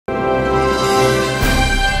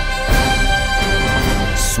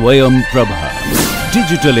Swayam Prabha.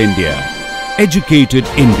 Digital India. Educated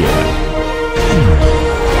India.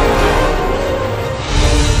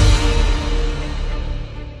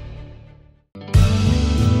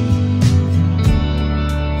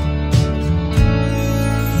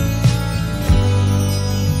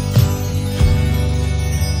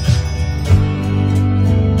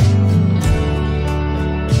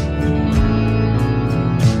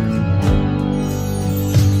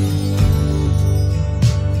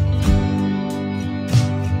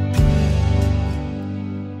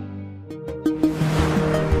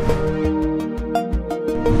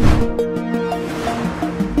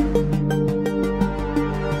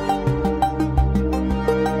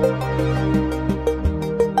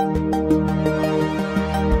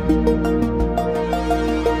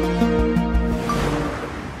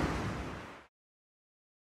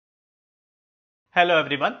 Hello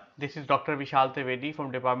everyone, this is Dr. Vishal Trivedi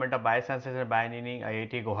from Department of Biosciences and Bioengineering,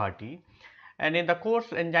 IIT Guwahati. And in the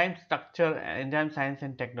course Enzyme Structure, Enzyme Science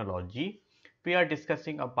and Technology, we are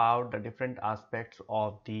discussing about the different aspects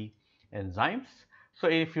of the enzymes. So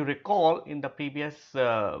if you recall, in the previous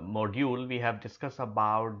module, we have discussed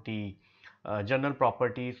about the general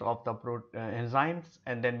properties of the enzymes,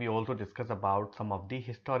 and then we also discussed about some of the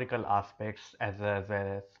historical aspects as well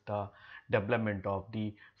as the development of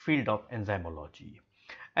the field of enzymology.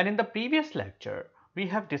 And in the previous lecture, we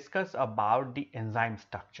have discussed about the enzyme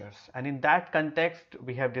structures, and in that context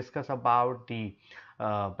we have discussed about the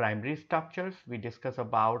primary structures. We discussed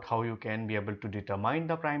about how you can be able to determine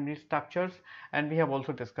the primary structures, and we have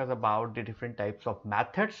also discussed about the different types of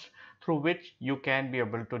methods through which you can be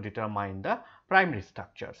able to determine the primary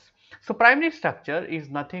structures. So primary structure is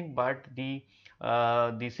nothing but the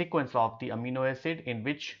sequence of the amino acid in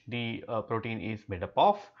which the protein is made up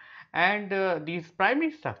of, and these primary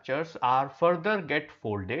structures are further get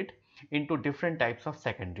folded into different types of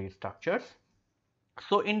secondary structures.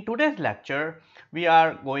 So in today's lecture, we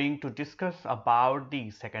are going to discuss about the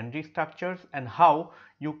secondary structures and how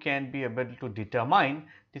you can be able to determine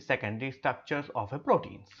the secondary structures of a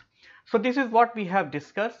proteins. So this is what we have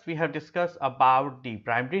discussed. We have discussed about the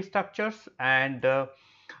primary structures, and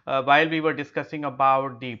while we were discussing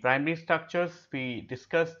about the primary structures, we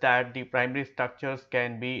discussed that the primary structures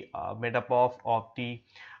can be made up of the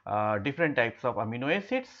different types of amino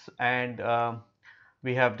acids, and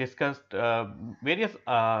we have discussed various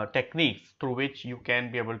techniques through which you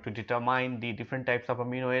can be able to determine the different types of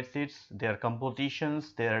amino acids, their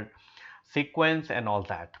compositions, their sequence and all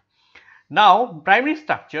that. Now primary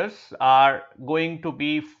structures are going to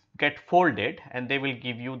be get folded, and they will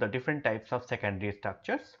give you the different types of secondary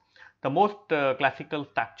structures. The most classical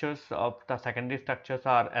structures of the secondary structures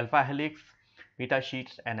are alpha helix, beta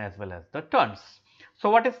sheets, and as well as the turns. So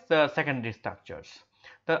what is the secondary structures?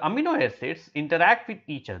 The amino acids interact with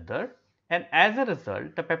each other, and as a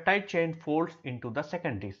result the peptide chain folds into the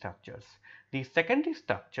secondary structures. These secondary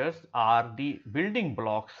structures are the building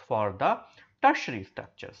blocks for the tertiary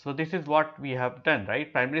structures. So this is what we have done,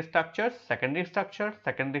 right? Primary structures, secondary structures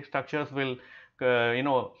will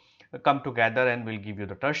come together and will give you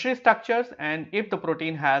the tertiary structures, and if the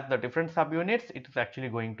protein has the different subunits, it is actually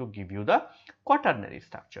going to give you the quaternary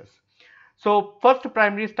structures. So first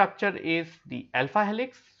primary structure is the alpha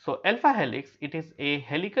helix. So alpha helix, it is a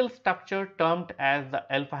helical structure termed as the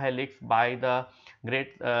alpha helix by the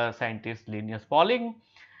great scientist Linus Pauling.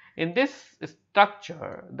 In this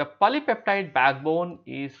structure, the polypeptide backbone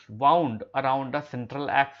is wound around the central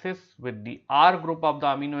axis, with the R group of the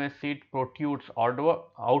amino acid protrudes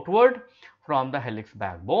outward from the helix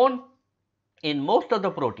backbone. In most of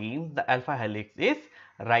the proteins, the alpha helix is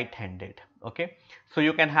right-handed. Okay, so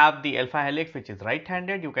you can have the alpha helix which is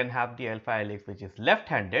right-handed, you can have the alpha helix which is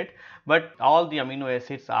left-handed, but all the amino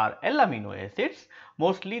acids are L amino acids.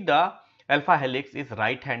 Mostly the alpha helix is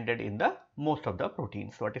right-handed in the most of the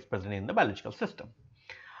proteins what is present in the biological system.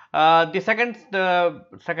 The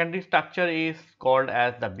secondary structure is called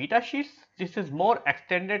as the beta sheets. This is more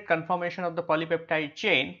extended conformation of the polypeptide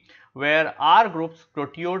chain, where R groups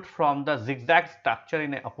protrude from the zigzag structure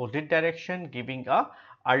in an opposite direction, giving a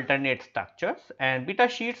alternate structures, and beta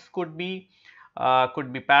sheets could be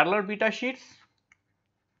parallel beta sheets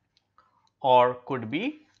or could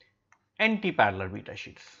be anti-parallel beta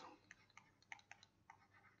sheets.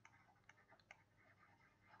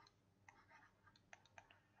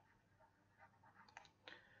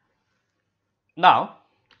 Now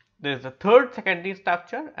there is a third secondary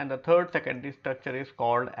structure, and the third secondary structure is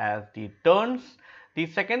called as the turns.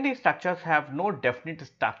 These secondary structures have no definite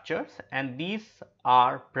structures, and these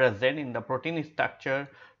are present in the protein structure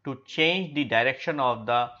to change the direction of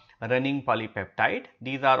the running polypeptide.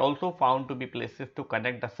 These are also found to be places to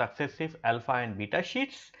connect the successive alpha and beta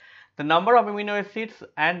sheets. The number of amino acids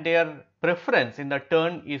and their preference in the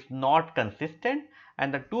turn is not consistent,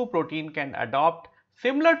 and the two protein can adopt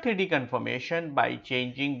similar 3D conformation by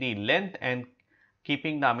changing the length and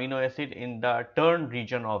keeping the amino acid in the turn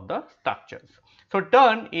region of the structures. So,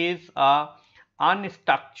 turn is a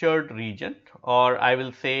unstructured region, or I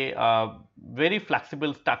will say a very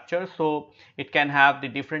flexible structure. So, it can have the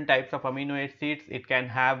different types of amino acids, it can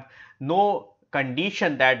have no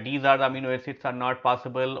condition that these are the amino acids are not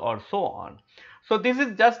possible or so on. So, this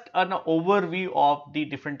is just an overview of the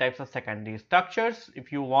different types of secondary structures.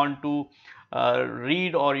 If you want to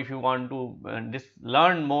read, or if you want to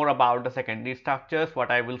learn more about the secondary structures, what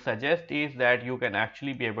I will suggest is that you can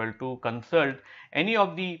actually be able to consult any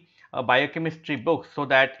of the biochemistry books, so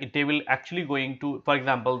that they will actually going to, for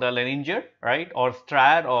example, the Leninger, right, or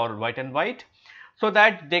Strad or White and White, so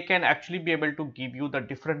that they can actually be able to give you the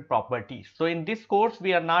different properties. So, in this course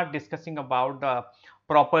we are not discussing about the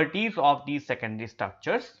properties of these secondary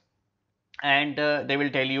structures, and they will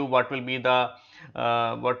tell you what will be the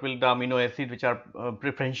amino acid which are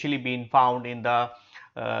preferentially being found in the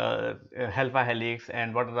alpha helix,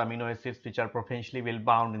 and what are the amino acids which are preferentially will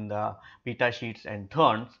bound in the beta sheets and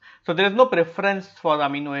turns. So, there is no preference for the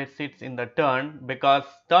amino acids in the turn, because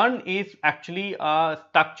turn is actually a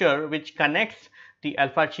structure which connects the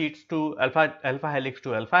alpha sheets to alpha helix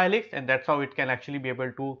to alpha helix, and that is how it can actually be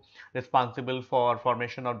able to responsible for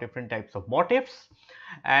formation of different types of motifs,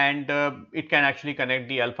 and it can actually connect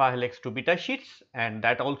the alpha helix to beta sheets, and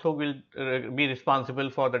that also will be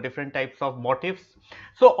responsible for the different types of motifs.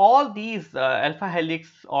 So, all these alpha helix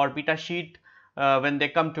or beta sheet, when they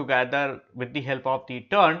come together with the help of the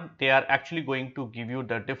turn, they are actually going to give you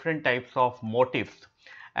the different types of motifs.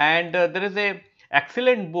 And there is a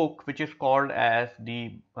excellent book which is called as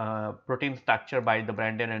the protein structure by the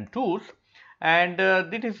Brandon and Toos, and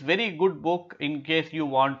this is very good book in case you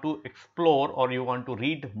want to explore or you want to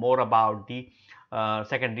read more about the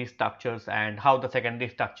secondary structures and how the secondary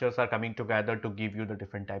structures are coming together to give you the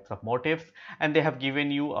different types of motifs. And they have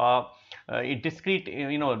given you a discrete,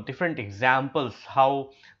 different examples how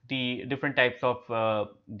the different types of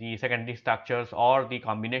the secondary structures or the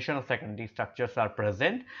combination of secondary structures are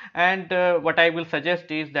present. And what I will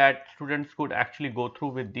suggest is that students could actually go through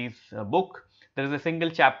with this book. There is a single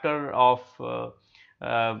chapter of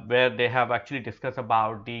where they have actually discussed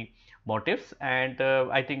about the motifs, and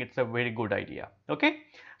I think it's a very good idea. Okay,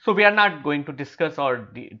 so we are not going to discuss or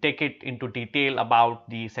take it into detail about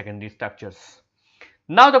the secondary structures.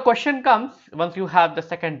 Now the question comes, once you have the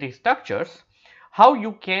secondary structures, how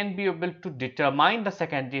you can be able to determine the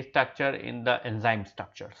secondary structure in the enzyme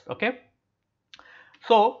structures. Okay,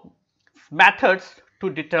 so methods to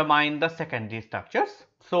determine the secondary structures.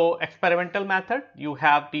 So, experimental method, you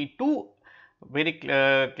have the two very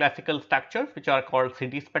classical structures which are called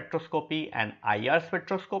CD spectroscopy and IR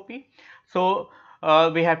spectroscopy. So,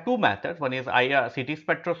 we have two methods, one is CD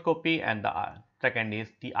spectroscopy and the second is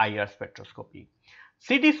the IR spectroscopy.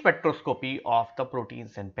 CD spectroscopy of the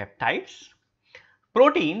proteins and peptides.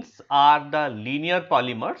 Proteins are the linear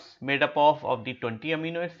polymers made up of the 20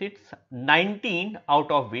 amino acids, 19 out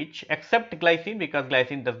of which, except glycine, because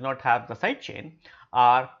glycine does not have the side chain,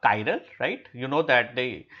 are chiral, right. You know that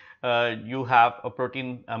they you have a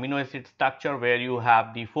protein amino acid structure where you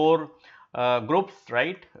have the four groups,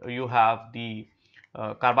 right. You have the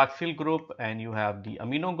carboxyl group and you have the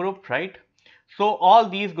amino group, right. So, all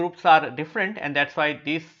these groups are different, and that is why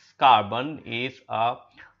this carbon is a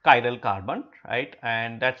chiral carbon, right,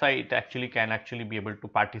 and that is why it actually can be able to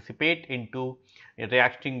participate into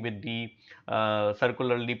reacting with the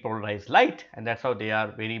circularly polarized light, and that is how they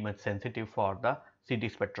are very much sensitive for the CD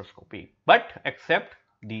spectroscopy, but except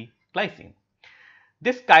the glycine.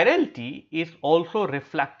 This chirality is also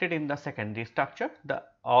reflected in the secondary structure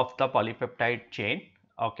of the polypeptide chain.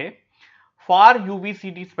 Okay. Far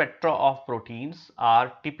UV-CD spectra of proteins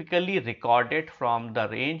are typically recorded from the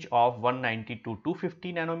range of 190 to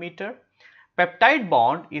 250 nanometer. Peptide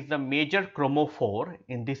bond is the major chromophore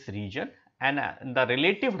in this region, and the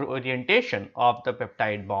relative orientation of the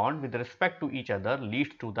peptide bond with respect to each other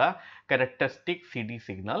leads to the characteristic CD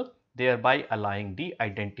signal, thereby allowing the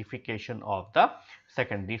identification of the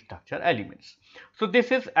secondary structure elements. So,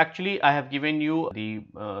 this is actually I have given you the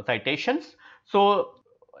citations. So,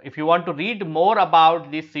 if you want to read more about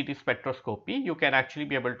this CD spectroscopy, you can actually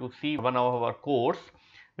be able to see one of our course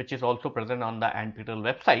which is also present on the NPTEL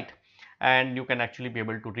website, and you can actually be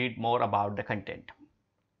able to read more about the content.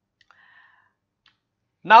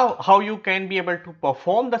 Now, how you can be able to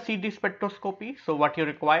perform the CD spectroscopy? So, what you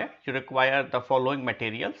require? You require the following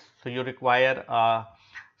materials. So, you require a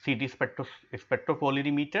CD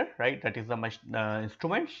spectropolarimeter, right? That is the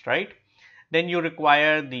instruments, right? Then you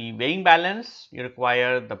require the weighing balance, you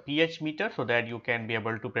require the pH meter so that you can be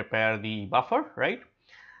able to prepare the buffer, right?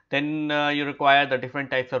 Then you require the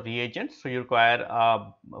different types of reagents. So, you require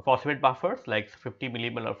phosphate buffers like 50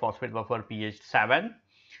 millimolar phosphate buffer pH 7.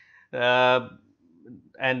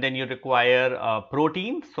 And then you require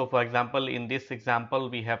proteins. So, for example, in this example,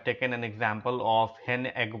 we have taken an example of hen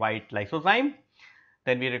egg white lysozyme.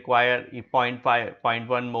 Then we require a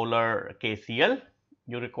 0.1 molar KCl.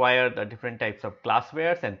 You require the different types of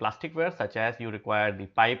glasswares and plasticware, such as you require the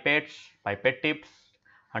pipettes, pipette tips,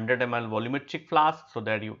 100 ml volumetric flask, so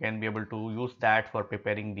that you can be able to use that for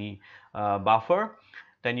preparing the buffer.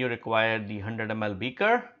 Then you require the 100 ml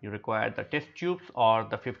beaker, you require the test tubes or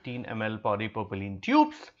the 15 ml polypropylene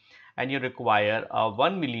tubes, and you require a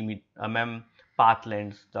 1 mm path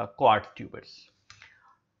length, the quartz tubers.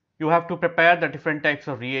 You have to prepare the different types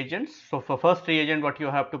of reagents. So, for first reagent, what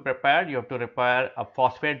you have to prepare? You have to prepare a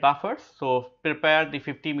phosphate buffer. So, prepare the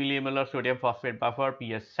 50 millimolar sodium phosphate buffer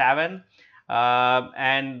pH 7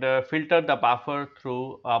 and filter the buffer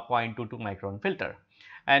through a 0.22 micron filter.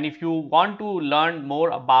 And if you want to learn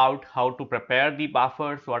more about how to prepare the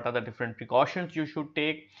buffers, what are the different precautions you should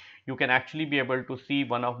take, you can actually be able to see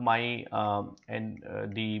one of my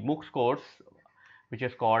the MOOCs course, which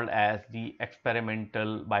is called as the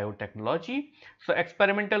experimental biotechnology. So,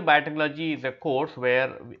 experimental biotechnology is a course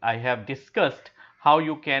where I have discussed how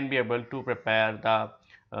you can be able to prepare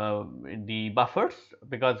the buffers,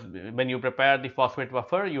 because when you prepare the phosphate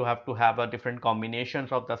buffer, you have to have a different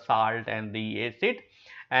combinations of the salt and the acid,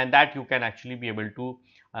 and that you can actually be able to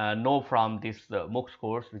know from this MOOCs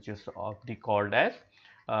course, which is called as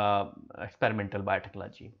experimental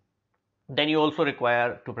biotechnology. Then you also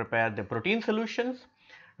require to prepare the protein solutions,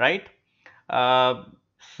 right?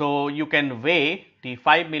 So, you can weigh the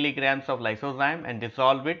 5 milligrams of lysozyme and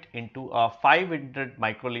dissolve it into a 500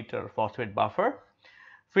 microliter phosphate buffer.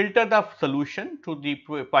 Filter the solution through the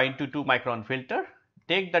 0.22 micron filter.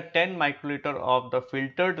 Take the 10 microliter of the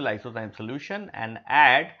filtered lysozyme solution and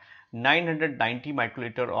add 990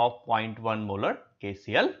 microliter of 0.1 molar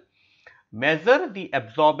KCl. Measure the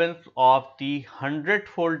absorbance of the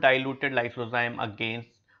 100-fold diluted lysozyme against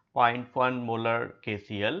 0.1 molar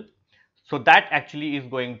KCl. So, that actually is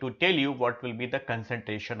going to tell you what will be the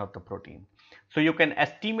concentration of the protein. So, you can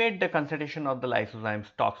estimate the concentration of the lysozyme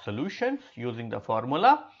stock solutions using the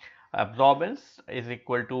formula. Absorbance is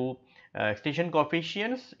equal to extinction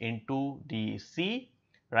coefficients into the C,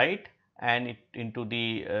 right, and into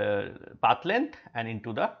the path length and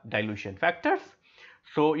into the dilution factors.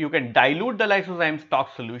 So, you can dilute the lysozyme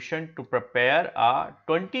stock solution to prepare a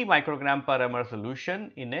 20 microgram per ml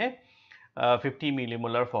solution in a 50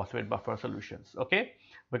 millimolar phosphate buffer solutions, okay,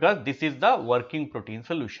 because this is the working protein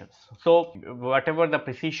solutions. So, whatever the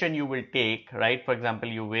precision you will take, right, for example,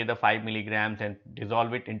 you weigh the 5 milligrams and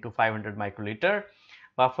dissolve it into 500 microliter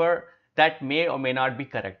buffer, that may or may not be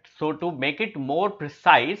correct. So, to make it more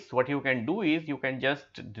precise, what you can do is you can just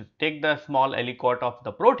take the small aliquot of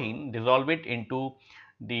the protein, dissolve it into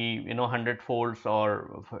the 100 folds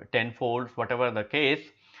or 10 folds, whatever the case,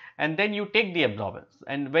 and then you take the absorbance,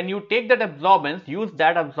 and when you take that absorbance, use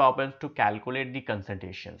that absorbance to calculate the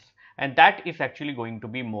concentrations, and that is actually going to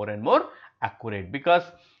be more and more accurate, because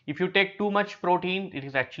if you take too much protein, it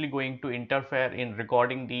is actually going to interfere in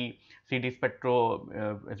recording the CD spectra,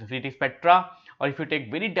 or if you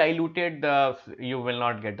take very diluted, you will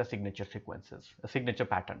not get the signature sequences, a signature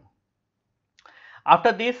pattern.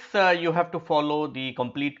 After this, you have to follow the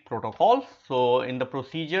complete protocols. So, in the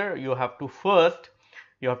procedure, you have to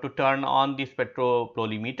turn on the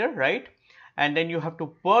spectropolarimeter, right, and then you have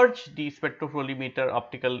to purge the spectropolarimeter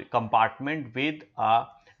optical compartment with a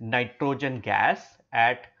nitrogen gas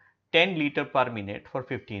at 10 liter per minute for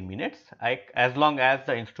 15 minutes. As long as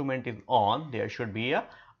the instrument is on, there should be a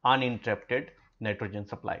uninterrupted nitrogen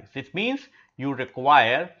supply. This means you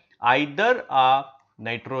require either a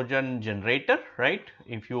nitrogen generator, right,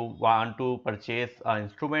 if you want to purchase an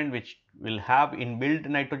instrument which will have inbuilt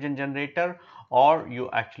nitrogen generator, or you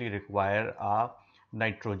actually require a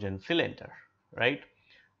nitrogen cylinder, right,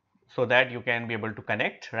 so that you can be able to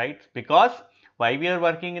connect, right, because why we are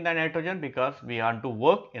working in the nitrogen, because we want to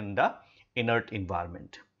work in the inert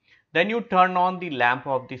environment. Then you turn on the lamp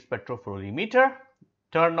of the spectropolarimeter,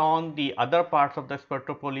 turn on the other parts of the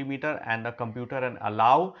spectropolarimeter and the computer, and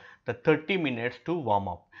allow the 30 minutes to warm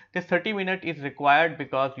up. This 30 minutes is required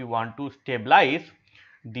because you want to stabilize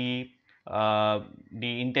the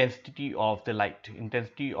the intensity of the light,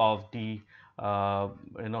 intensity of the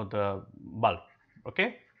the bulb,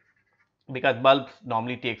 okay, because bulbs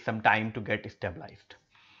normally take some time to get stabilized.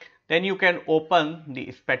 Then you can open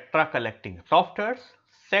the spectra collecting softwares,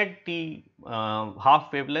 set the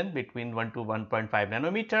half wavelength between 1 to 1.5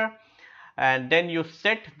 nanometer, and then you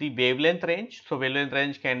set the wavelength range. So, wavelength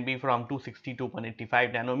range can be from 260 to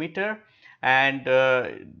 185 nanometer, and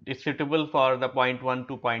is suitable for the 0.1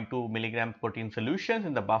 to 0.2 milligram protein solutions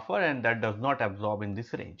in the buffer, and that does not absorb in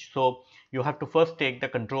this range. So, you have to first take the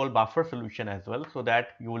control buffer solution as well, so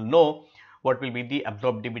that you will know what will be the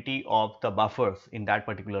absorptivity of the buffers in that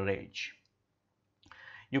particular range.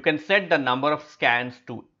 You can set the number of scans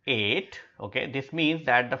to 8. Okay, this means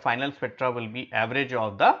that the final spectra will be average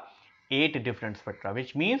of the 8 different spectra,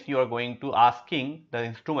 which means you are going to asking the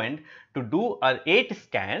instrument to do 8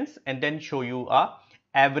 scans and then show you a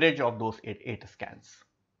average of those 8 scans.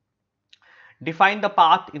 Define the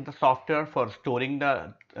path in the software for storing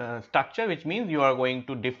the structure, which means you are going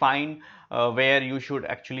to define where you should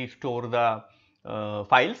actually store the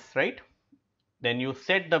files, right? Then you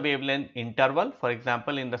set the wavelength interval. For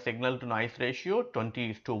example, in the signal to noise ratio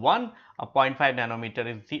 20:1, a 0.5 nanometer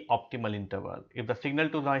is the optimal interval. If the signal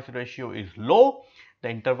to noise ratio is low, the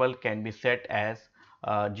interval can be set as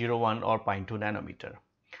 0.1 or 0.2 nanometer.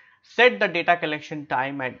 Set the data collection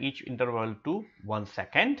time at each interval to 1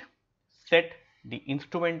 second. Set the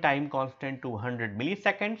instrument time constant to 100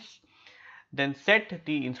 milliseconds. Then set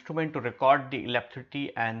the instrument to record the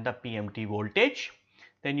electricity and the PMT voltage.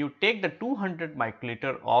 Then you take the 200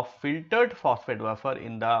 microliter of filtered phosphate buffer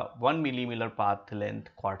in the 1 millimole path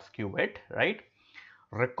length quartz cuvette, right?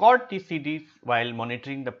 Record the CDs while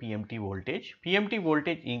monitoring the PMT voltage. PMT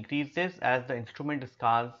voltage increases as the instrument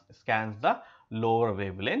scans the lower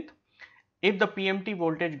wavelength. If the PMT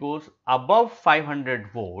voltage goes above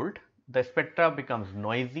 500 volt, the spectra becomes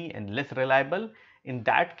noisy and less reliable. In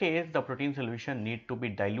that case, the protein solution need to be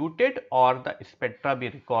diluted or the spectra be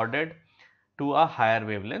recorded to a higher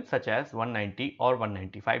wavelength such as 190 or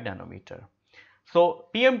 195 nanometer. So,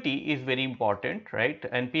 PMT is very important, right,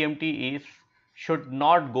 and PMT should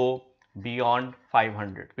not go beyond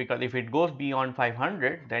 500, because if it goes beyond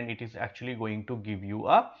 500, then it is actually going to give you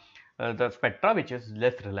the spectra which is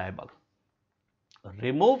less reliable.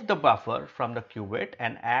 Remove the buffer from the cuvette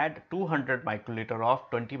and add 200 microliter of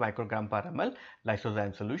 20 microgram per ml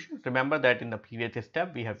lysozyme solution. Remember that in the previous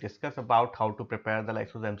step we have discussed about how to prepare the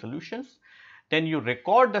lysozyme solutions. Then you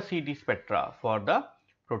record the CD spectra for the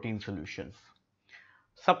protein solutions.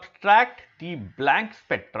 Subtract the blank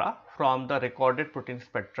spectra from the recorded protein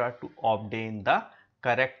spectra to obtain the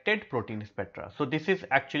corrected protein spectra. So, this is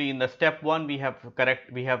actually in the step 1 we have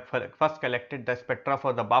first collected the spectra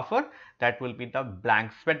for the buffer, that will be the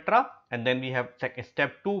blank spectra, and then we have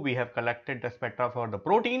step 2 we have collected the spectra for the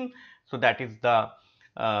protein. So, that is the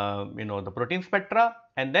the protein spectra,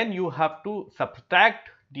 and then you have to subtract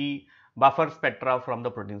the buffer spectra from the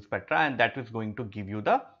protein spectra, and that is going to give you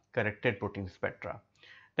the corrected protein spectra.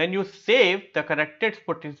 Then you save the corrected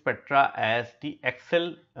protein spectra as the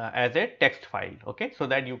Excel as a text file, okay, so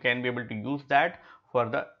that you can be able to use that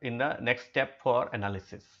for in the next step for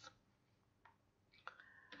analysis.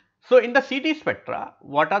 So, in the CD spectra,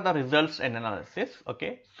 what are the results and analysis?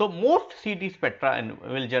 Okay, so most CD spectra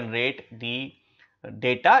will generate the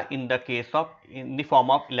data in the form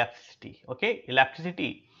of elasticity. Okay,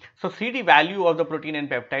 elasticity. So, CD value of the protein and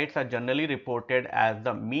peptides are generally reported as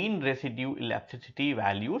the mean residue elasticity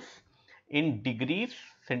values in degrees,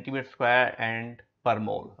 centimeter square and per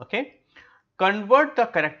mole. Okay, convert the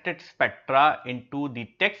corrected spectra into the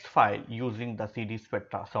text file using the CD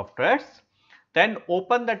spectra softwares. Then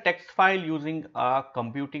open the text file using a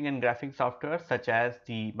computing and graphing software such as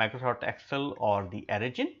the Microsoft Excel or the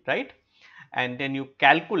Origin, right? And then you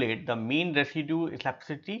calculate the mean residue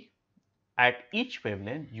elasticity at each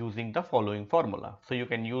wavelength using the following formula. So, you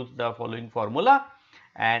can use the following formula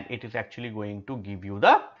and it is actually going to give you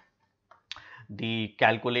the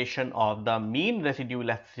calculation of the mean residue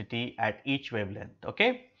elasticity at each wavelength.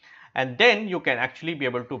 Okay, and then you can actually be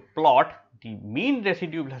able to plot the mean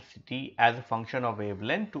residue elasticity as a function of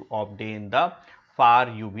wavelength to obtain the far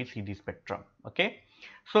UV CD spectrum. Okay.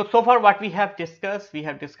 So far what we have discussed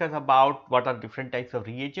about what are different types of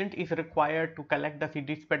reagent is required to collect the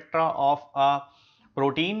CD spectra of a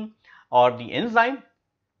protein or the enzyme,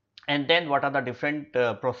 and then what are the different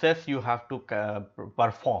process you have to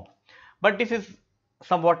perform. But this is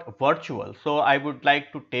somewhat virtual. So, I would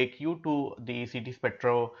like to take you to the CD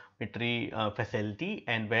spectrometry facility,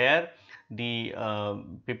 and where the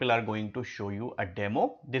people are going to show you a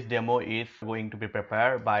demo. This demo is going to be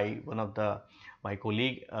prepared by one of the my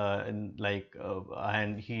colleague,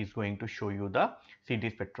 and he is going to show you the CD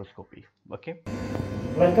spectroscopy. Okay.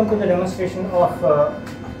 Welcome to the demonstration of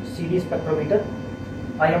CD spectrometer.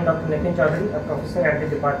 I am Dr. Nitin Chaudhary, a professor at the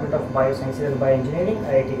Department of Biosciences and Bioengineering,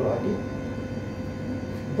 IIT Guwahati.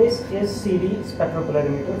 This is CD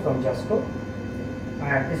spectropolarimeter from JASCO,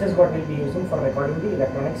 and this is what we'll be using for recording the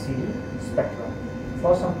electronic CD spectra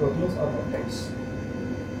for some proteins or peptides.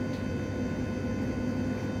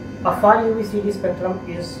 A far UV CD spectrum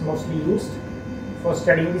is mostly used for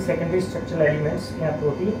studying the secondary structural elements in a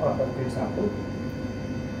protein or peptide sample.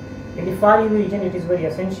 In the far UV region, it is very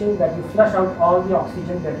essential that you flush out all the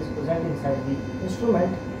oxygen that is present inside the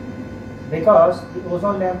instrument, because the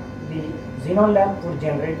xenon lamp would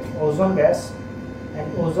generate ozone gas,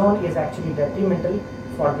 and ozone is actually detrimental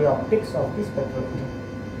for the optics of the spectrometer.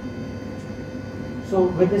 So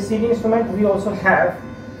with this CD instrument, we also have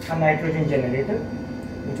a nitrogen generator,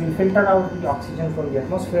 which will filter out the oxygen from the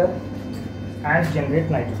atmosphere and generate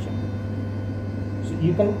nitrogen. So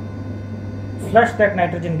you can flush that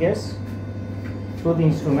nitrogen gas through the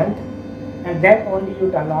instrument, and then only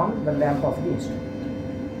you turn on the lamp of the instrument.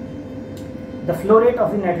 The flow rate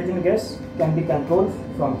of the nitrogen gas can be controlled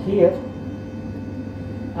from here,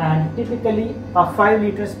 and typically a 5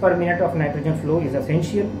 liters per minute of nitrogen flow is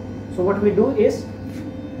essential. So what we do is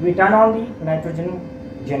we turn on the nitrogen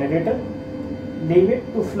generator, leave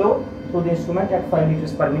it to flow through the instrument at 5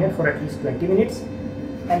 liters per minute for at least 20 minutes,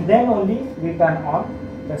 and then only we turn on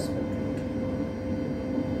the spectrometer.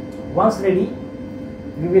 Once ready,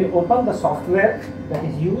 we will open the software that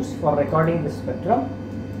is used for recording the spectrum.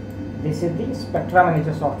 This is the Spectra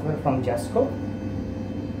Manager software from JASCO.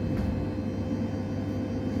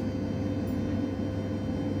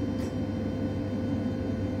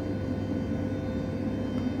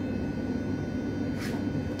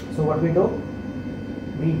 So what we do,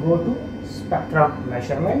 we go to spectra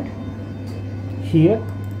measurement. Here,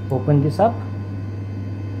 open this up.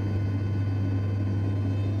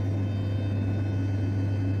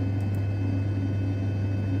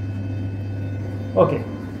 Okay,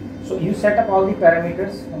 so you set up all the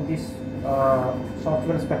parameters in this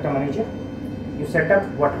software Spectra Manager. You set up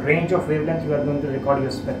what range of wavelength you are going to record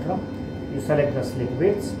your spectrum. You select the slit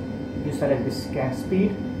widths, you select the scan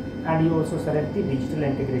speed, and you also select the digital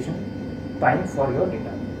integration time for your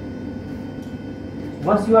data.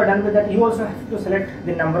 Once you are done with that, you also have to select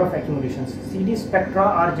the number of accumulations. CD spectra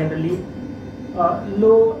are generally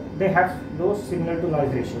low, they have low signal to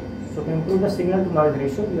noise ratio. So to improve the signal to noise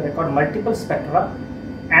ratio, you record multiple spectra,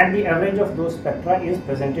 and the average of those spectra is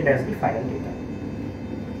presented as the final data.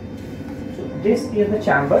 So this is the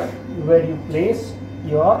chamber where you place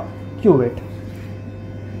your cuvette.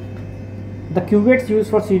 The cuvettes used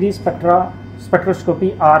for CD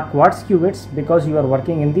spectroscopy are quartz cuvettes, because you are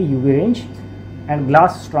working in the UV range, and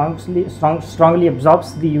glass strongly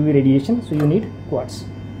absorbs the UV radiation, so you need quartz.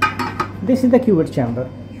 This is the cuvette chamber.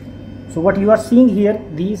 So what you are seeing here,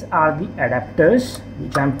 these are the adapters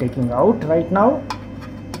which I am taking out right now.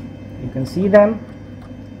 You can see them.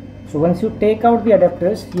 So once you take out the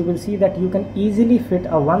adapters, you will see that you can easily fit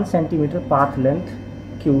a 1 centimeter path length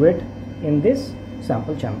cuvette in this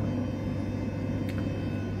sample chamber.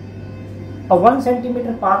 A 1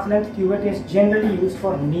 centimeter path length cuvette is generally used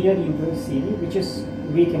for near UV CD, which is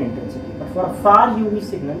weak in intensity. But for a far UV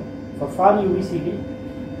signal, for far UV CD,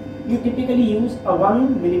 you typically use a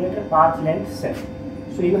 1 millimeter path length cell.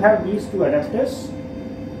 So you have these two adapters,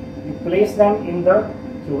 you place them in the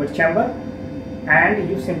cuvette chamber, and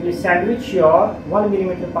you simply sandwich your 1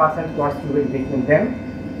 millimeter path length quartz cuvette between them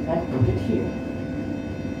and put it here.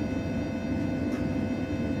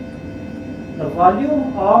 The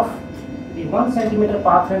volume of the 1 centimeter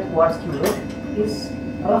path length quartz cuvette is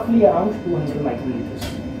roughly around 200 microliters.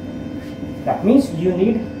 That means you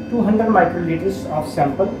need 200 microliters of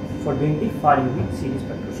sample for doing the far UV CD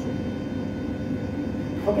spectroscopy.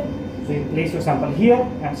 Okay, so you place your sample here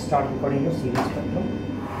and start recording your CD spectrum.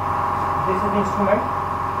 This is the instrument,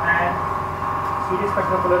 and CD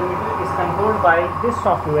spectropolarimeter is controlled by this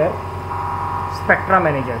software, Spectra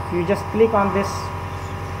Manager. So you just click on this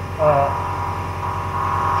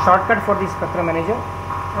shortcut for the Spectra Manager,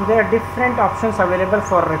 and there are different options available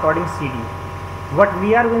for recording CD. What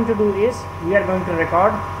we are going to do is we are going to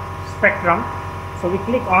record spectrum. So we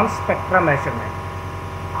click on spectra measurement.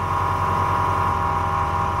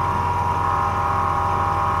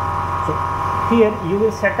 So here you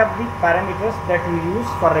will set up the parameters that you use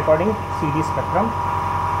for recording CD spectrum.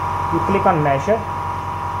 You click on measure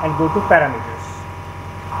and go to parameters.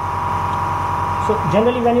 So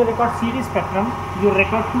generally when you record CD spectrum, you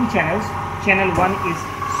record two channels. Channel 1 is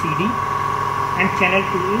CD and channel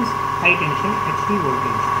 2 is high tension HT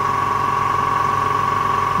voltage.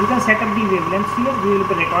 You can set up the wavelengths here. We will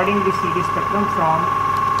be recording the CD spectrum from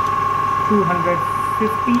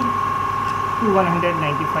 250 to 195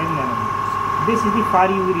 nanometers. This is the far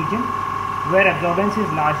UV region where absorbance is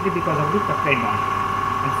largely because of the peptide bond.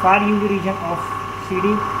 And far UV region of CD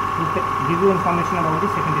will give you information about the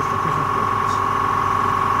secondary structures of proteins.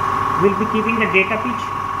 We will be keeping the data pitch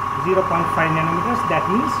 0.5 nanometers. That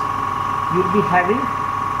means you will be having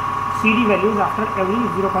CD values after every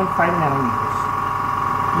 0.5 nanometers.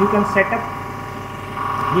 You can set up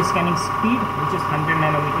the scanning speed, which is 100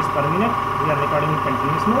 nanometers per minute. We are recording in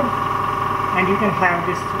continuous mode, and you can have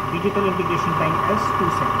this digital integration time as 2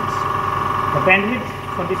 seconds. The bandwidth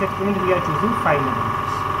for this experiment we are choosing 5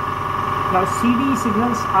 nanometers. Now CD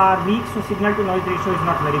signals are weak, so signal to noise ratio is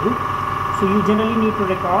not very good. So you generally need to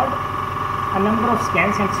record a number of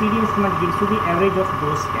scans, and CD instrument gives you the average of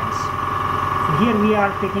those scans. So here we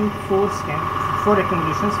are taking 4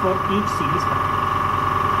 accumulations for each CD spectrum.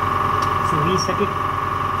 So we set it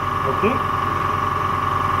okay.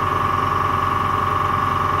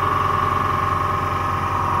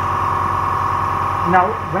 Now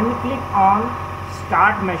when you click on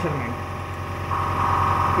start measurement,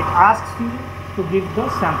 it asks you to give the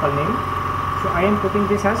sample name. So I am putting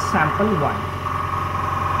this as sample 1.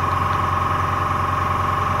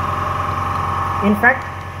 In fact,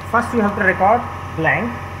 first you have to record blank,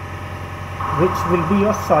 which will be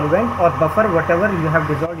your solvent or buffer, whatever you have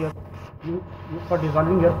dissolved for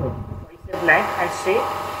dissolving your protein. So I say blank and say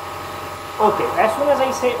okay. As soon as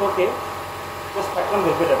I say okay, the spectrum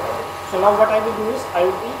will be recorded. So now what I will do is I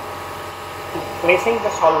will be placing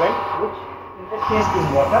the solvent, which in this case is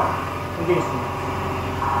water, in the instrument.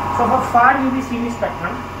 So for far UV CD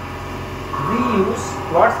spectrum, we use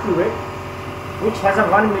quartz cuvette, which has a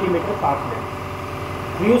 1 millimeter path length.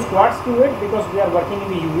 We use quartz cuvette because we are working in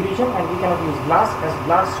the UV region and we cannot use glass, as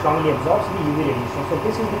glass strongly absorbs the UV radiation. So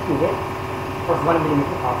this is the cuvette of 1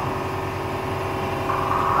 millimeter path length.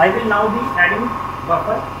 I will now be adding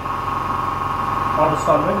buffer or the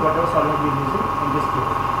solvent, whatever solvent we are using in this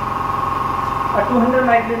cuvette. A 200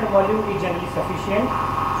 microliter volume is generally sufficient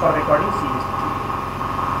for recording CD spectrum.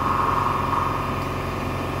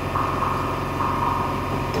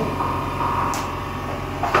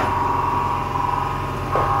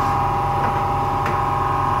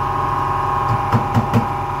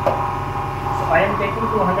 I am taking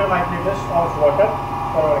 200 microliters of water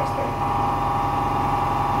for our experiment.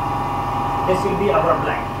 This will be our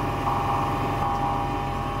blank.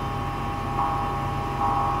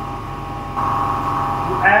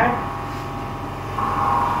 You add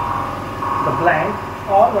the blank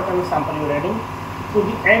or whatever sample you are adding to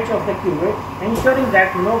the edge of the cuvette, ensuring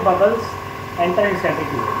that no bubbles enter inside the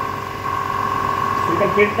cuvette. So you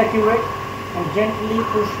can take the cuvette and gently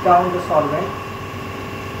push down the solvent,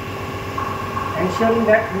 ensuring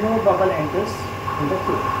that no bubble enters in the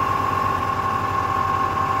cuvette.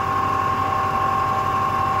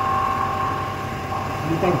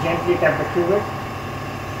 You can gently tap the cuvette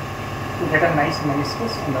to get a nice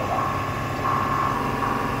meniscus in the top.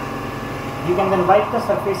 You can then wipe the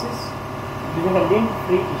surfaces using a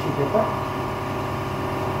lint-free tissue paper.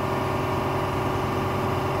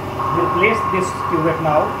 We'll place this cuvette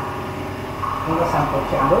now in the sample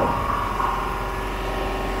chamber.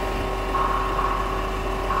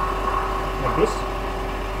 Like this.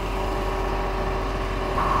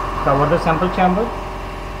 Cover the sample chamber,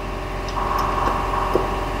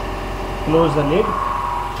 close the lid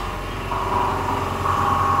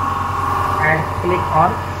and click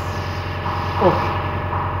on OK.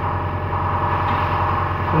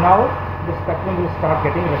 So now the spectrum will start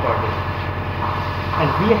getting recorded, and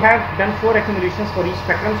we have done 4 accumulations for each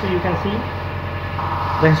spectrum. So you can see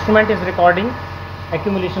the instrument is recording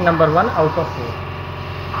accumulation number 1 out of 4.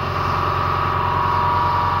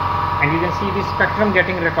 And you can see the spectrum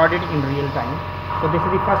getting recorded in real time. So this is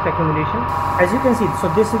the first accumulation. As you can see, so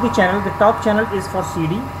this is the channel. The top channel is for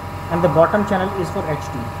CD and the bottom channel is for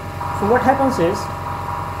HT. So what happens is,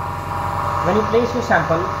 when you place your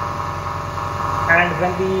sample and when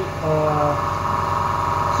the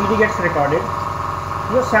CD gets recorded,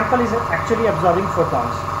 your sample is actually absorbing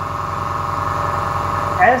photons.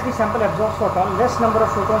 As the sample absorbs photons, less number of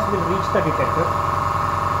photons will reach the detector.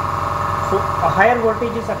 So a higher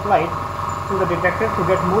voltage is applied to the detector to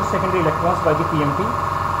get more secondary electrons by the PMT.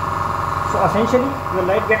 So essentially your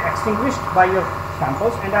light gets extinguished by your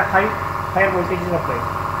samples and a higher voltage is applied.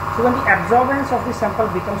 So when the absorbance of the sample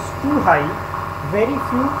becomes too high, very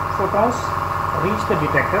few photons reach the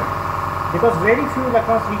detector. Because very few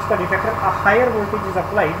electrons reach the detector, a higher voltage is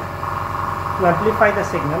applied to amplify the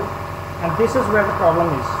signal, And this is where the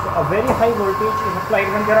problem is. So a very high voltage is applied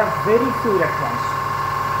when there are very few electrons,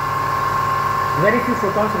 very few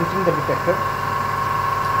photons reaching the detector.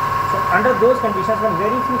 So under those conditions, when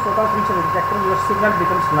very few photons reach the detector, your signal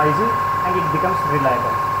becomes noisy and it becomes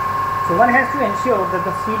reliable. So one has to ensure that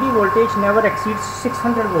the CD voltage never exceeds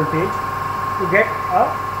 600 voltage to get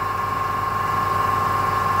a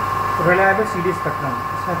reliable CD spectrum.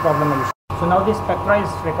 It's a problem. So now this spectra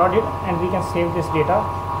is recorded and we can save this data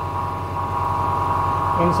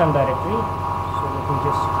in some directory. So let me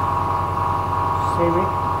just save it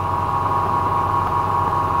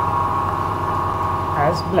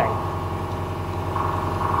as blank.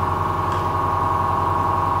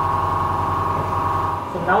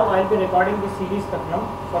 So now I will be recording the CD spectrum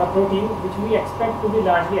for a protein which we expect to be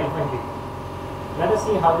largely alpha helical. Let us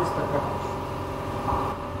see how this spectra comes.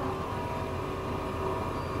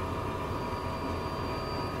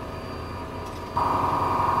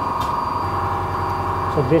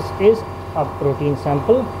 So this is a protein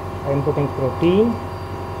sample. I am putting protein.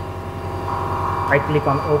 I click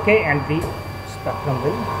on OK and the spectrum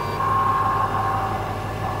will.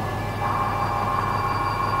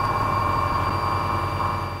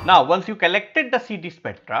 Now, once you collected the CD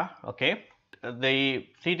spectra, okay, the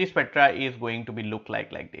CD spectra is going to be look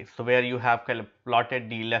like this. So where you have plotted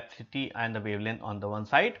the elasticity and the wavelength on the one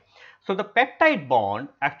side. So the peptide bond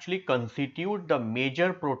actually constitute the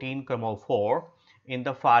major protein chromophore in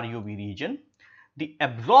the far UV region. The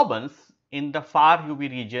absorbance in the far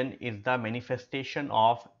UV region is the manifestation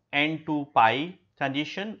of N to pi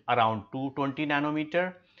transition around 220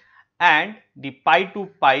 nanometer and the pi to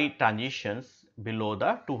pi transitions below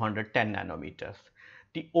the 210 nanometers.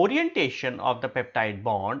 The orientation of the peptide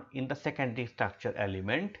bond in the secondary structure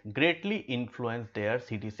element greatly influence their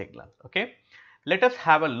CD signal. Okay, let us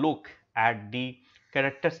have a look at the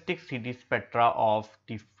characteristic CD spectra of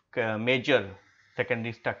the major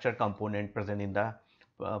secondary structure component present in the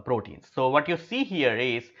proteins. So what you see here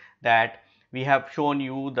is that we have shown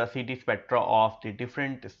you the CD spectra of the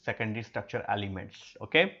different secondary structure elements.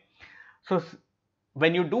 Okay, so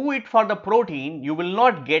when you do it for the protein, you will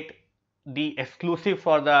not get the exclusive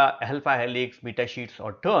for the alpha helix, beta sheets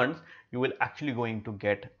or turns. You will actually going to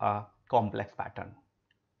get a complex pattern.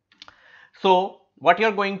 So what you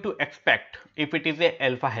are going to expect if it is a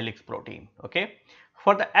alpha helix protein. Okay,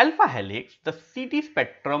 for the alpha helix, the CD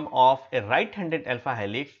spectrum of a right-handed alpha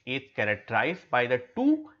helix is characterized by the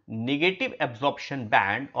two negative absorption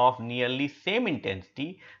band of nearly same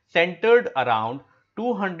intensity centered around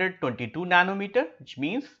 222 nanometer, which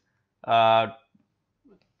means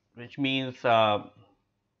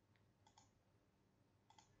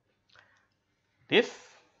this,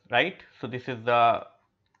 right. So this is the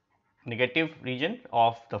negative region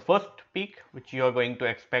of the first peak which you are going to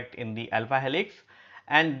expect in the alpha helix,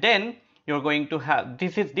 and then you are going to have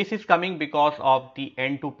this is coming because of the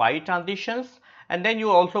N to pi transitions, and then you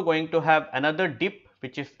are also going to have another dip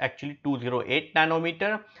which is actually 208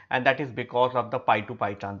 nanometer, and that is because of the pi to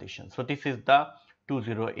pi transition. So this is the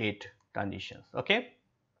 208 transitions. Okay,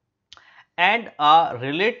 and a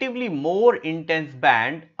relatively more intense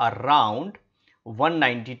band around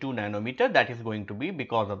 192 nanometer, that is going to be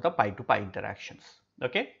because of the pi to pi interactions.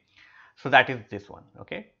 Okay, so that is this one.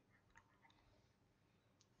 Okay,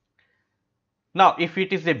 now if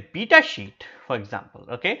it is a beta sheet, for example,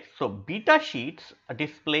 okay, so beta sheets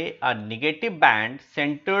display a negative band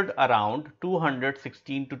centered around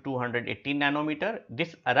 216 to 218 nanometer.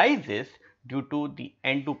 This arises due to the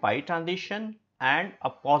N to pi transition and a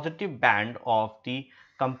positive band of the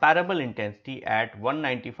comparable intensity at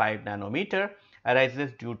 195 nanometer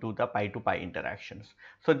arises due to the pi to pi interactions.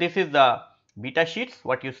 So this is the beta sheets.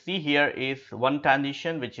 What you see here is one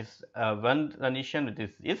transition which is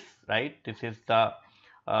right. This is the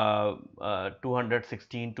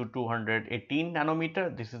 216 to 218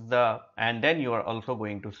 nanometer. This is the, and then you are also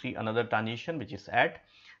going to see another transition which is at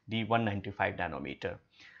the 195 nanometer.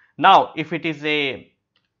 Now if it is a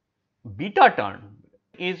beta turn,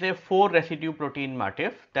 is a 4 residue protein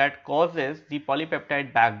motif that causes the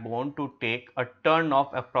polypeptide backbone to take a turn of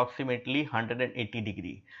approximately 180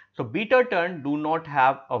 degree. So beta turn do not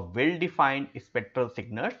have a well defined spectral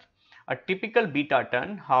signals. A typical beta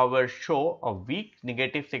turn, however, show a weak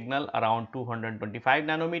negative signal around 225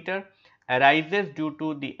 nanometer, arises due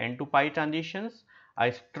to the N to pi transitions,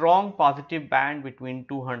 a strong positive band between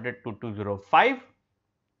 200 to 205,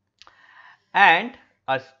 and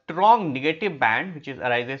a strong negative band which is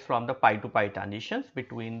arises from the pi to pi transitions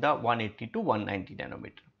between the 180 to 190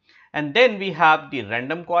 nanometer. And then we have the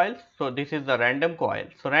random coils. So this is the random coil.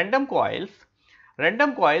 So random coils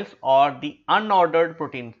Random coils or the unordered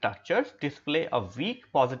protein structures display a weak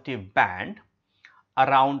positive band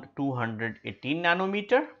around 218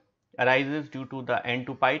 nanometer, arises due to the N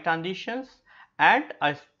to pi transitions, and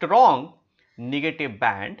a strong negative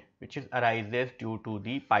band which is arises due to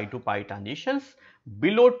the pi to pi transitions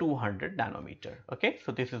below 200 nanometer. Okay,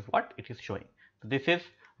 so this is what it is showing. So this is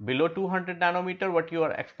below 200 nanometer what you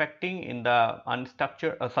are expecting in the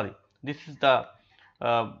unstructured. This is the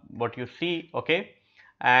what you see. Okay,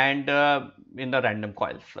 and in the random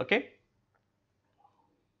coils. Okay.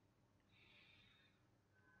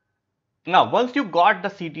 Now, once you got the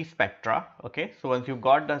CD spectra, okay, so once you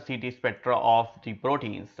got the CD spectra of the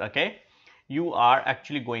proteins, okay, you are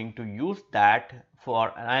actually going to use that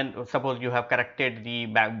for, and suppose you have corrected the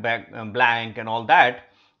blank and all that,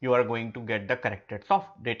 you are going to get the corrected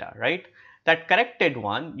soft data, right? That corrected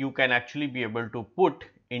one you can actually be able to put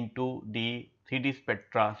into the CD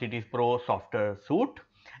spectra, CD Pro software suite,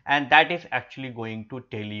 and that is actually going to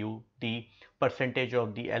tell you the percentage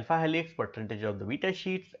of the alpha helix, percentage of the beta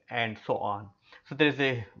sheets, and so on. So there is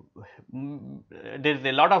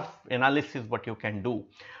a lot of analysis what you can do.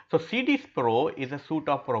 So CD Pro is a suite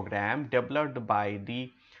of program developed by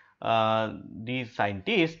these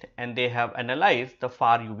scientists, and they have analyzed the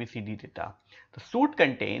far UV CD data. The suite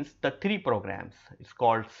contains the 3 programs. It's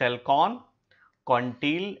called CellCon,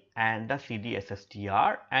 Contil, and the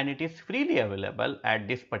CDSSTR, and it is freely available at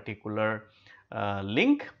this particular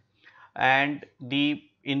link, and the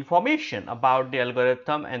information about the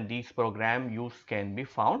algorithm and these program use can be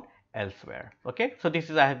found elsewhere. Okay, so this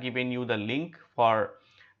is, I have given you the link for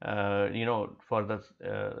for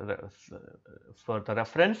the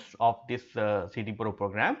reference of this CD Pro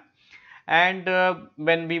program. And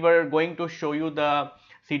when we were going to show you the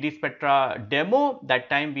CD Spectra demo, that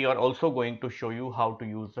time we are also going to show you how to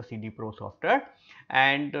use the CD Pro software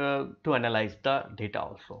and to analyze the data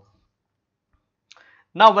also.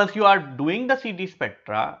 Now, once you are doing the CD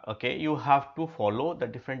spectra, okay, you have to follow the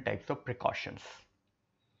different types of precautions.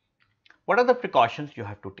 What are the precautions you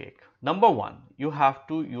have to take? Number one, you have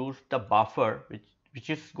to use the buffer which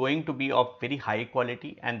is going to be of very high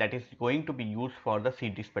quality, and that is going to be used for the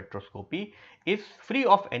CD spectroscopy, is free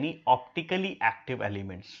of any optically active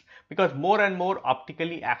elements, because more and more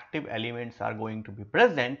optically active elements are going to be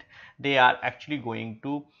present. They are actually going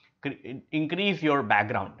to increase your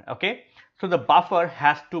background. Okay, so the buffer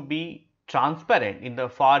has to be transparent in the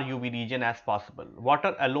far UV region as possible.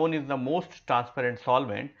 Water alone is the most transparent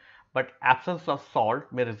solvent, but absence of salt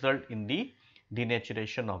may result in the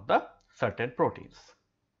denaturation of the certain proteins.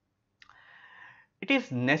 It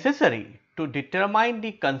is necessary to determine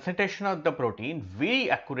the concentration of the protein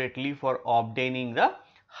very accurately for obtaining the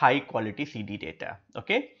high quality CD data.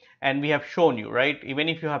 Okay, and we have shown you, right, even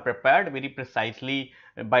if you have prepared very precisely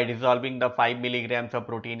by dissolving the 5 milligrams of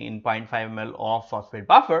protein in 0.5 ml of phosphate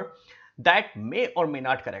buffer, that may or may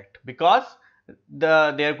not correct, because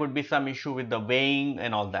there could be some issue with the weighing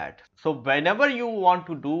and all that. So whenever you want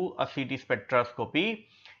to do a CD spectroscopy,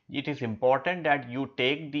 it is important that you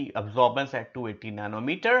take the absorbance at 280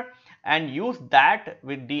 nanometer and use that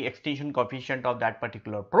with the extinction coefficient of that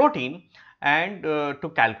particular protein, and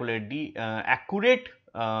to calculate the accurate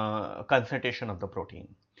concentration of the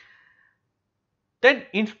protein. Then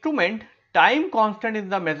instrument time constant is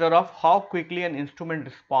the measure of how quickly an instrument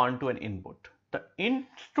responds to an input. The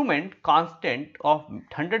instrument constant of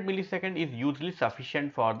 100 millisecond is usually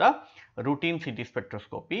sufficient for the routine CD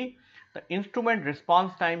spectroscopy. The instrument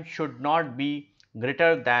response time should not be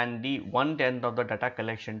greater than the 1/10 of the data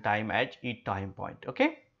collection time at each time point.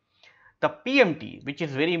 Okay, the PMT, which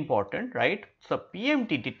is very important, right? So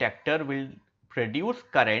PMT detector will produce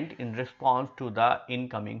current in response to the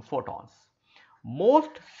incoming photons.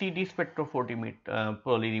 Most CD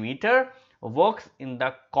spectropolarimeter works in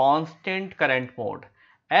the constant current mode.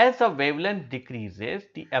 As the wavelength decreases,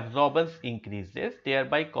 the absorbance increases,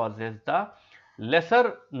 thereby causes the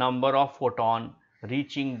lesser number of photon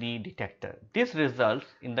reaching the detector. This results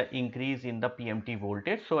in the increase in the PMT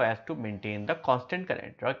voltage so as to maintain the constant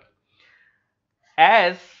current. Right?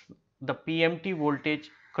 As the PMT voltage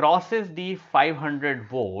crosses the 500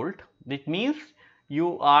 volt, which means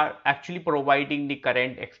you are actually providing the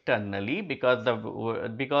current externally, because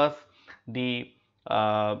the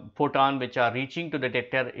photon which are reaching to the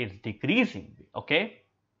detector is decreasing. Okay,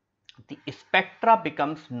 the spectra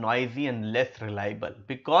becomes noisy and less reliable,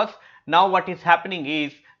 because now what is happening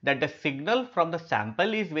is that the signal from the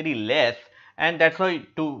sample is very less, and that's why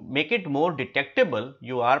to make it more detectable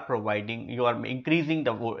you are increasing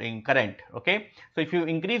the current. Okay, so if you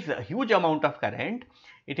increase a huge amount of current,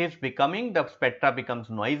 it is becoming, the spectra becomes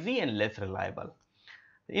noisy and less reliable.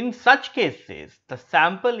 In such cases, the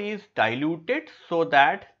sample is diluted so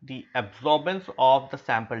that the absorbance of the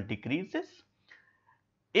sample decreases.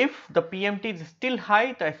 If the PMT is still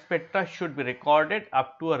high, the spectra should be recorded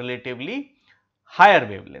up to a relatively higher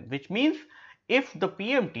wavelength, which means if the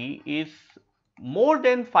PMT is more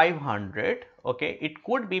than 500, okay, it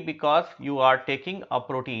could be because you are taking a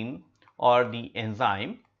protein or the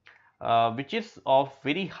enzyme which is of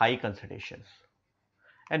very high concentrations,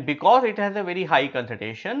 and because it has a very high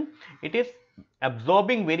concentration, it is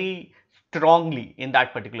absorbing very strongly in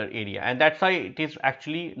that particular area, and that is why it is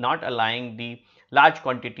actually not allowing the large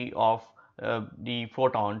quantity of the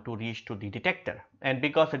photon to reach to the detector. And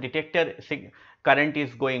because the detector current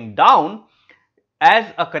is going down, as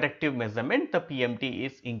a corrective measurement, the PMT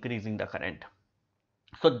is increasing the current.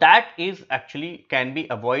 So that is actually can be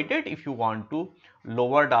avoided if you want to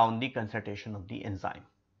lower down the concentration of the enzyme.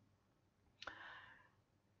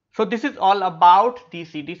 So this is all about the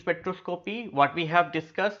CD spectroscopy. What we have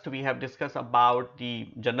discussed about the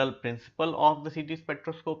general principle of the CD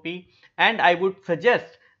spectroscopy, and I would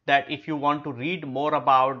suggest that if you want to read more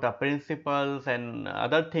about the principles and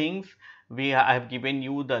other things, I have given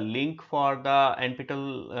you the link for the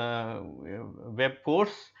NPTEL web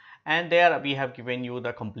course, and there we have given you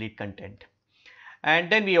the complete content.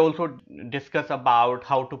 And then we also discuss about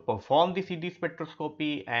how to perform the CD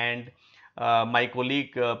spectroscopy, and my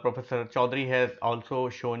colleague Professor Chaudhary has also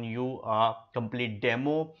shown you a complete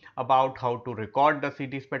demo about how to record the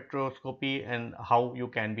CD spectroscopy and how you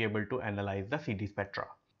can be able to analyze the CD spectra.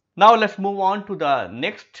 Now let's move on to the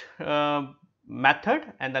next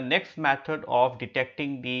method, and the next method of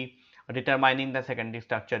determining the secondary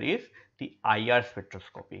structure is the IR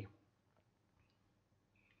spectroscopy.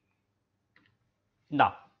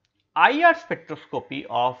 Now, IR spectroscopy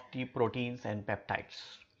of the proteins and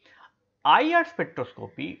peptides. IR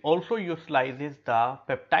spectroscopy also utilizes the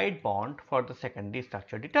peptide bond for the secondary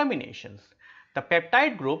structure determinations. The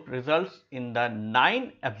peptide group results in the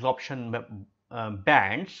 9 absorption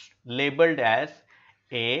bands labeled as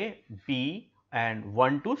A, B and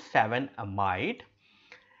 1 to 7 amide.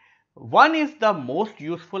 One is the most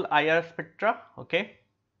useful IR spectra, okay,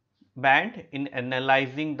 band in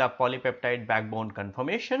analyzing the polypeptide backbone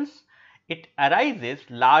conformations. It arises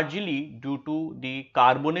largely due to the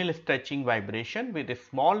carbonyl stretching vibration with a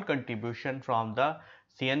small contribution from the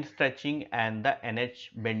CN stretching and the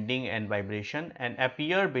NH bending and vibration, and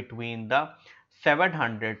appear between the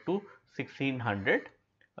 700 to 1600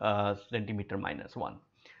 centimeter minus 1.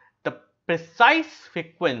 The precise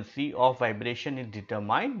frequency of vibration is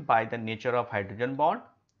determined by the nature of hydrogen bond,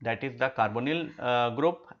 that is the carbonyl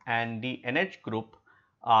group and the NH group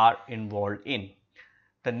are involved in.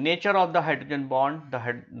 The nature of the hydrogen bond,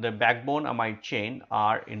 the backbone amide chain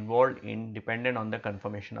are involved in dependent on the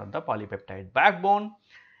conformation of the polypeptide backbone.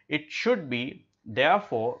 It should be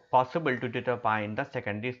therefore possible to determine the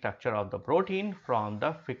secondary structure of the protein from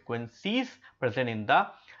the frequencies present in the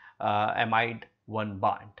amide 1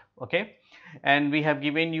 bond, okay. And we have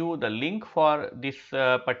given you the link for this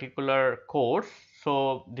particular course.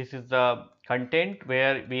 So this is the content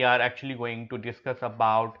where we are actually going to discuss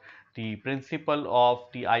about the principle of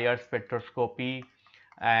the IR spectroscopy,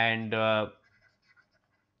 and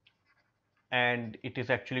it is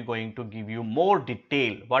actually going to give you more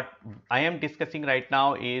detail. What I am discussing right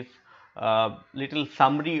now is little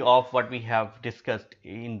summary of what we have discussed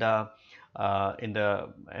in the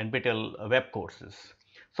NPTEL web courses.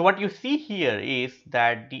 So what you see here is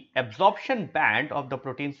that the absorption band of the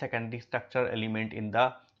protein secondary structure element in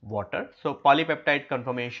the water. So polypeptide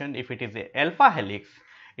conformation, if it is a alpha helix,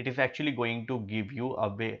 it is actually going to give you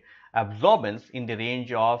a absorbance in the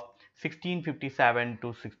range of 1657 to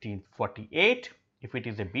 1648. If it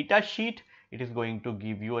is a beta sheet, it is going to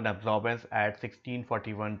give you an absorbance at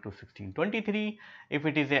 1641 to 1623. If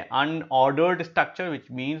it is an unordered structure, which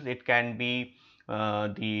means it can be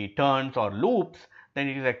the turns or loops, then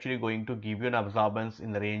it is actually going to give you an absorbance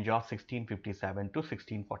in the range of 1657 to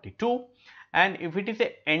 1642. And if it is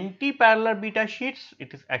a anti-parallel beta sheets,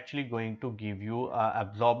 it is actually going to give you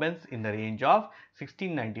absorbance in the range of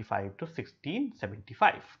 1695 to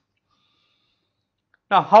 1675.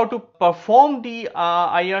 Now, how to perform the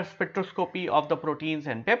IR spectroscopy of the proteins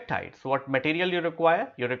and peptides? So, what material you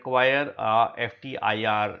require? You require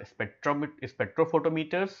FTIR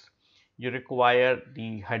spectrophotometers, you require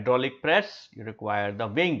the hydraulic press, you require the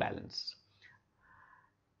weighing balance.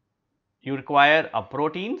 You require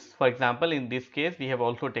proteins. For example, in this case, we have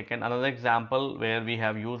also taken another example where we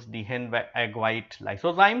have used the hen egg white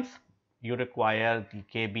lysozymes. You require the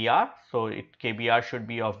KBr. So, KBr should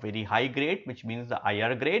be of very high grade, which means the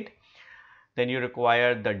IR grade. Then you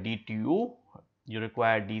require the DTU, you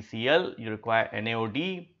require DCl, you require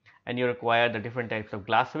NaOD, and you require the different types of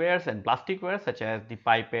glasswares and plasticware such as the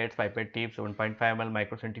pipettes, pipette tips, 1.5 ml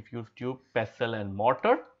microcentrifuge tube, pestle and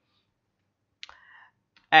mortar.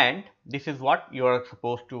 And this is what you are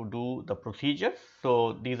supposed to do the procedures.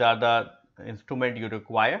 So these are the instrument you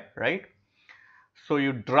require, right? So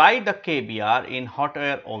you dry the KBr in hot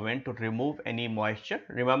air oven to remove any moisture.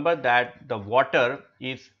 Remember that the water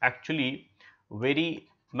is actually very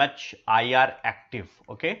much IR active,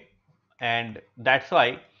 okay, and that's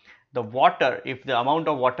why the water, if the amount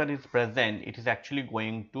of water is present, it is actually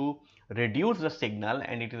going to reduce the signal,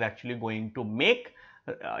 and it is actually going to make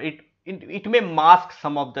it may mask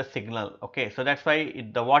some of the signal, okay. So that's why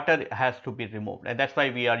the water has to be removed, and that's why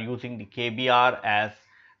we are using the KBr as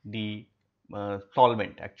the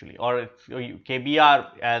solvent actually, or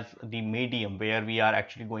KBr as the medium where we are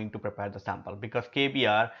actually going to prepare the sample, because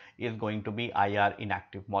KBr is going to be IR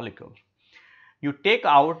inactive molecule. You take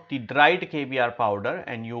out the dried KBr powder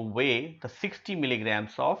and you weigh the 60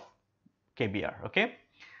 milligrams of KBr, okay.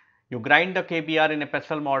 You grind the KBr in a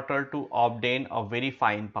pestle mortar to obtain a very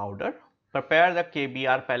fine powder. Prepare the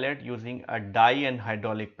KBr pellet using a die and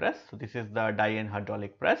hydraulic press. So this is the die and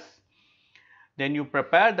hydraulic press. Then you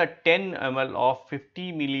prepare the 10 ml of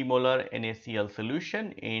 50 millimolar NaCl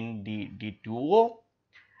solution in the D2O.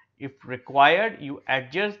 If required, you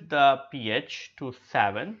adjust the pH to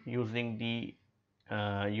 7 using the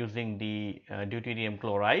deuterium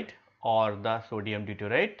chloride or the sodium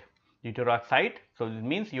deuteroxide. So this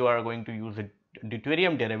means you are going to use a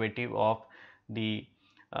deuterium derivative of the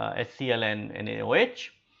HCl and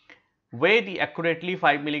NaOH. Weigh the accurately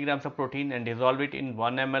 5 milligrams of protein and dissolve it in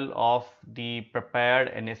 1 ml of the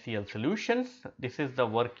prepared NaCl solutions. This is the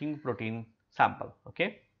working protein sample,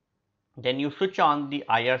 okay. Then you switch on the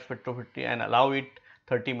IR spectrophotometer and allow it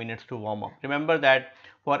 30 minutes to warm up. Remember that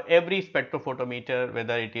for every spectrophotometer,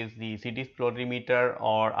 whether it is the CT fluorimeter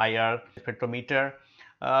or IR spectrometer,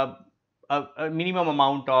 a minimum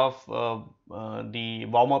amount of the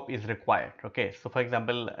warm up is required, okay. So for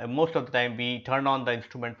example, most of the time we turn on the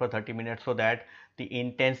instrument for 30 minutes so that the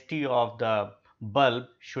intensity of the bulb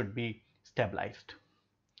should be stabilized.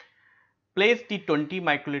 Place the 20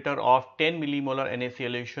 microliter of 10 millimolar Na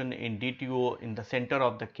solution in D2O in the center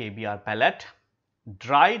of the KBr pellet.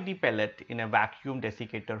 Dry the pellet in a vacuum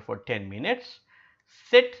desiccator for 10 minutes.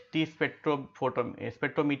 Set the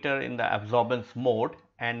spectrometer in the absorbance mode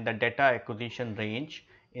and the data acquisition range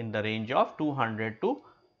in the range of 200 to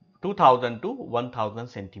 2000 to 1000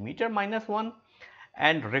 centimeter minus 1,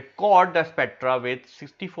 and record the spectra with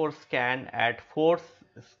 64 scan at 4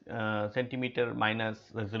 centimeter minus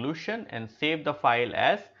resolution and save the file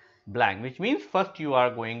as blank, which means first you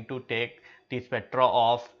are going to take the spectra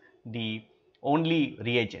of the only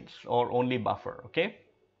reagents or only buffer, okay.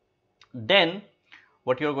 Then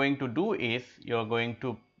what you are going to do is you are going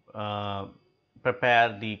to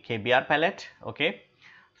prepare the KBr pellet, okay.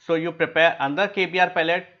 So you prepare another KBr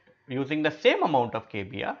pellet using the same amount of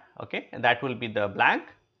KBr, okay, and that will be the blank.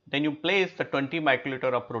 Then you place the 20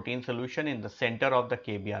 microliter of protein solution in the center of the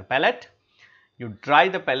KBr pellet. You dry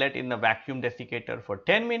the pellet in the vacuum desiccator for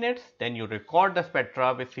 10 minutes. Then you record the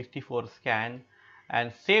spectra with 64 scan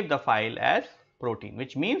and save the file as protein,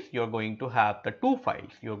 which means you are going to have the two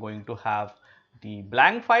files. You are going to have the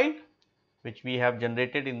blank file, which we have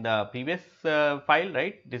generated in the previous file,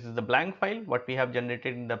 right? This is the blank file what we have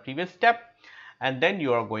generated in the previous step, and then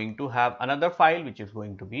you are going to have another file which is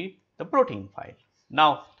going to be the protein file.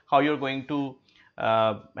 Now how you are going to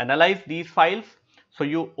analyze these files? So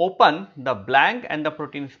you open the blank and the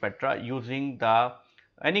protein spectra using the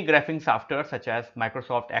any graphing software such as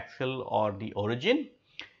Microsoft Excel or the Origin.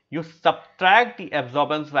 You subtract the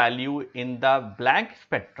absorbance value in the blank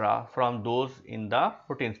spectra from those in the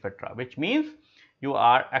protein spectra, which means you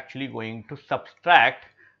are actually going to subtract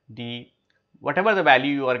the whatever the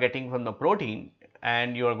value you are getting from the protein,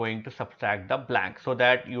 and you are going to subtract the blank, so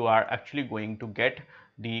that you are actually going to get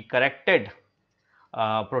the corrected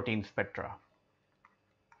protein spectra.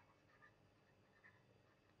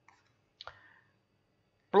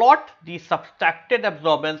 Plot the subtracted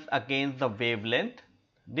absorbance against the wavelength.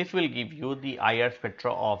 This will give you the IR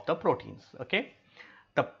spectra of the proteins, okay.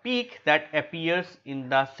 The peak that appears in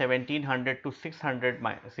the 1700 to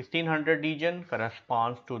 1600 region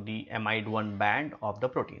corresponds to the amide 1 band of the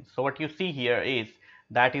proteins. So what you see here is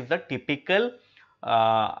that is the typical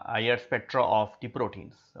IR spectra of the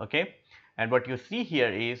proteins, okay. And what you see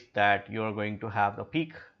here is that you are going to have the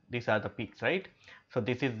peak. These are the peaks, right? So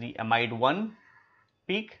this is the amide 1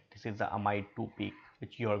 peak, this is the amide 2 peak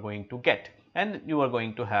which you are going to get, and you are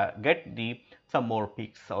going to get some more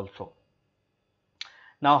peaks also.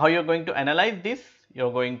 Now, how you are going to analyze this? You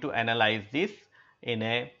are going to analyze this in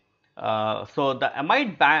a so the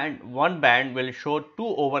amide band, one band will show two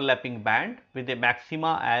overlapping band with a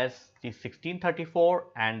maxima as the 1634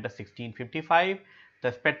 and the 1655.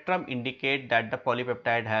 The spectrum indicate that the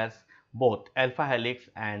polypeptide has both alpha helix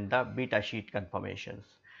and the beta sheet conformations.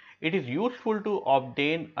 It is useful to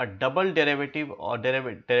obtain a double derivative or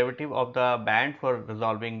derivative of the band for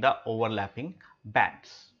resolving the overlapping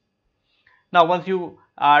bands. Now, once you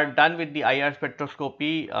are done with the IR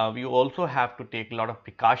spectroscopy, you also have to take a lot of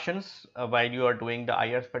precautions while you are doing the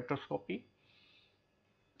IR spectroscopy.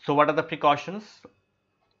 So, what are the precautions?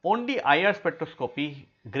 Only IR spectroscopy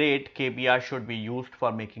grade KBR should be used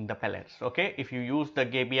for making the pellets. Okay, if you use the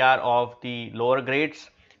KBR of the lower grades,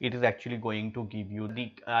 it is actually going to give you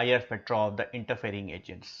the IR spectra of the interfering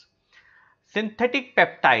agents. Synthetic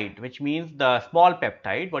peptide, which means the small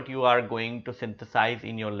peptide what you are going to synthesize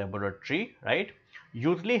in your laboratory, right,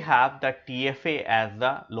 usually have the TFA as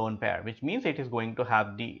the lone pair, which means it is going to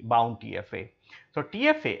have the bound TFA. So,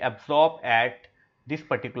 TFA absorb at this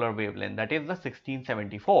particular wavelength, that is the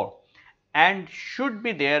 1674, and should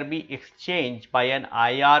be there be exchanged by an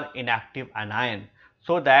IR inactive anion,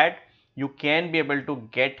 so that you can be able to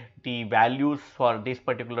get the values for this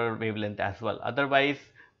particular wavelength as well. Otherwise,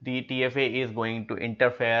 the TFA is going to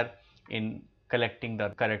interfere in collecting the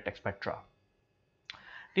correct spectra.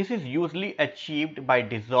 This is usually achieved by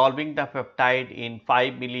dissolving the peptide in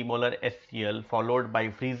 5 millimolar HCl followed by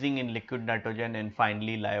freezing in liquid nitrogen and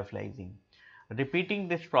finally lyophilizing. Repeating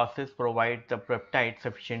this process provides the peptide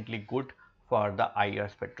sufficiently good for the IR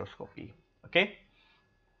spectroscopy. Okay.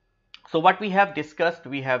 So, what we have discussed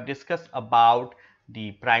about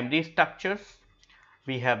the primary structures.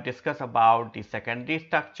 We have discussed about the secondary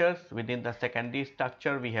structures. Within the secondary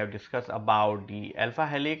structure, we have discussed about the alpha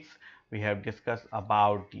helix, we have discussed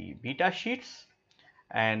about the beta sheets,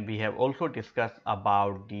 and we have also discussed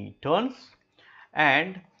about the turns,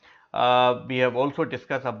 and we have also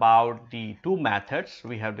discussed about the two methods.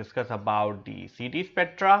 We have discussed about the CD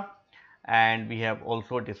spectra, and we have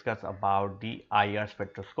also discussed about the IR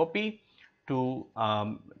spectroscopy to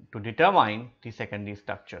determine the secondary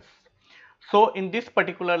structures. So, in this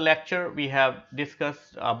particular lecture, we have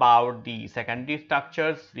discussed about the secondary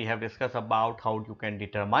structures, we have discussed about how you can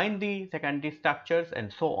determine the secondary structures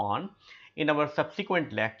and so on. In our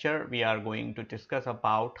subsequent lecture, we are going to discuss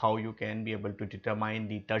about how you can be able to determine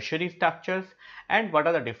the tertiary structures and what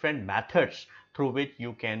are the different methods through which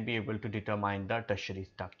you can be able to determine the tertiary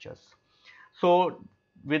structures. So,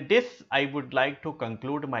 with this, I would like to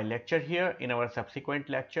conclude my lecture here. In our subsequent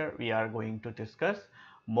lecture, we are going to discuss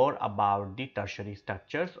more about the tertiary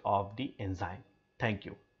structures of the enzyme. Thank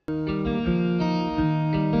you.